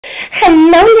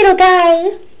Hello, little guy.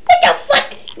 What the fuck?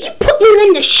 You put me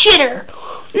in the shitter.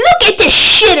 Look at the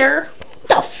shitter. What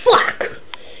the fuck?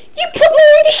 You put me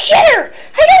in the shitter.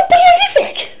 I don't believe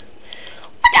it.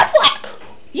 What the fuck?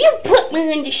 You put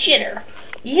me in the shitter.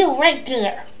 You right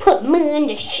there. Put me in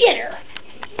the shitter.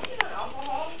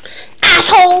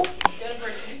 Asshole.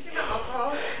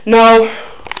 No.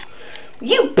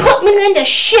 You put me in the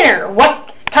shitter.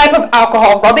 What type of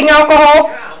alcohol? Rubbing alcohol?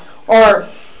 Or...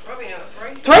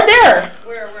 It's right there.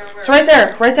 Where? It's right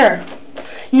there. Right there.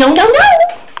 No, no, no.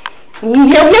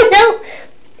 No, no, no.